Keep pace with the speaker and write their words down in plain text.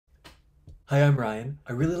Hi, I'm Ryan.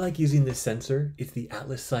 I really like using this sensor. It's the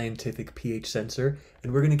Atlas Scientific pH sensor,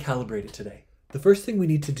 and we're going to calibrate it today. The first thing we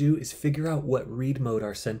need to do is figure out what read mode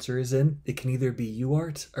our sensor is in. It can either be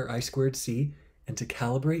UART or I2C, and to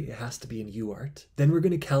calibrate, it has to be in UART. Then we're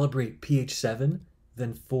going to calibrate pH 7,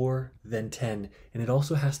 then 4, then 10, and it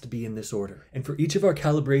also has to be in this order. And for each of our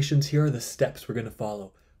calibrations, here are the steps we're going to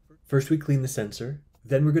follow. First, we clean the sensor.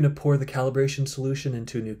 Then we're going to pour the calibration solution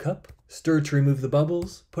into a new cup, stir to remove the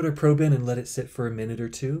bubbles, put our probe in and let it sit for a minute or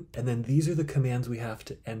two, and then these are the commands we have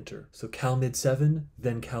to enter. So cal mid 7,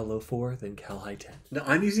 then cal low 4, then cal high 10. Now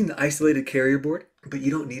I'm using the isolated carrier board, but you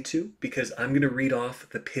don't need to because I'm going to read off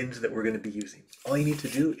the pins that we're going to be using. All you need to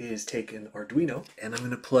do is take an Arduino and I'm going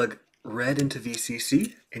to plug red into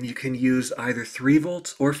VCC, and you can use either 3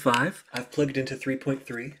 volts or 5. I've plugged into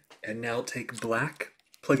 3.3, and now take black,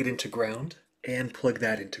 plug it into ground, and plug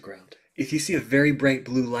that into ground. If you see a very bright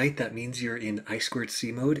blue light, that means you're in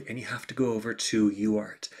I2C mode and you have to go over to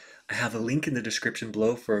UART. I have a link in the description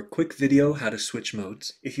below for a quick video how to switch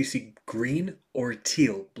modes. If you see green or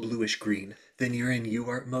teal, bluish green, then you're in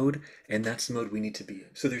UART mode, and that's the mode we need to be in.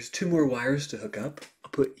 So there's 2 more wires to hook up.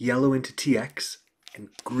 I'll put yellow into TX and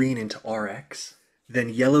green into RX. Then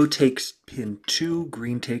yellow takes pin 2,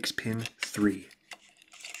 green takes pin 3.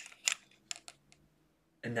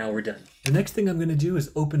 And now we're done. The next thing I'm going to do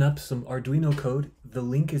is open up some Arduino code. The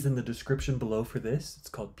link is in the description below for this. It's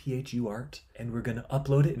called PHUART, and we're going to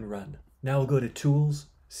upload it and run. Now we'll go to Tools,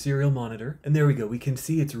 Serial Monitor, and there we go. We can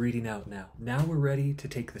see it's reading out now. Now we're ready to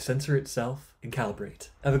take the sensor itself and calibrate.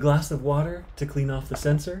 I have a glass of water to clean off the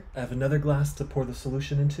sensor. I have another glass to pour the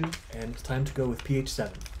solution into, and it's time to go with pH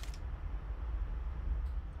 7.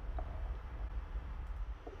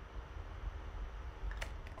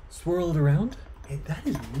 Swirl it around. And that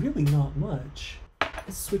is really not much.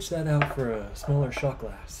 Let's switch that out for a smaller shot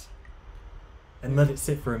glass and let it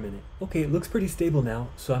sit for a minute. Okay, it looks pretty stable now,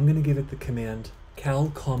 so I'm going to give it the command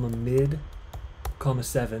cal, mid,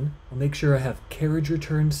 7. I'll make sure I have carriage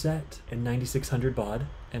return set and 9600 baud,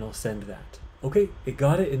 and I'll send that. Okay, it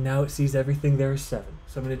got it, and now it sees everything there is 7.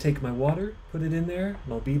 So I'm going to take my water, put it in there,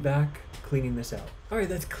 and I'll be back cleaning this out. All right,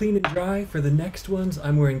 that's clean and dry. For the next ones,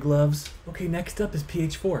 I'm wearing gloves. Okay, next up is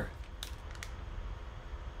pH 4.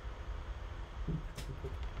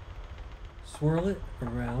 Swirl it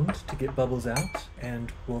around to get bubbles out,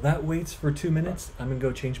 and while that waits for 2 minutes, I'm gonna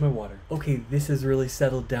go change my water. Okay, this has really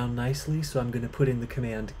settled down nicely, so I'm gonna put in the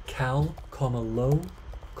command cal, low,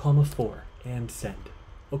 4, and send.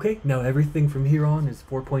 Okay, now everything from here on is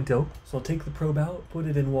 4.0, so I'll take the probe out, put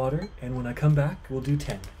it in water, and when I come back, we'll do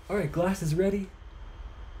 10. All right, glass is ready.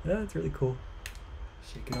 That's really cool.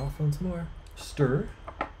 Shake it off once more. Stir.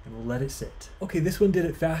 And we'll let it sit. Okay, this one did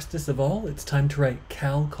it fastest of all. It's time to write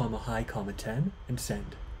cal, high, 10, and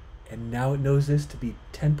send. And now it knows this to be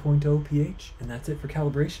 10.0 pH, and that's it for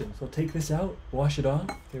calibration. So I'll take this out, wash it off.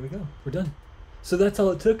 There we go, we're done. So that's all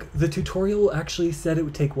it took. The tutorial actually said it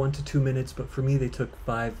would take 1 to 2 minutes, but for me they took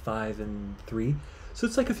 5, and 3. So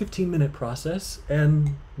it's like a 15-minute process,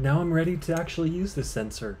 and now I'm ready to actually use this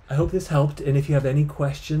sensor. I hope this helped, and if you have any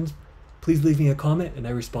questions, please leave me a comment and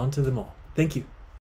I respond to them all. Thank you.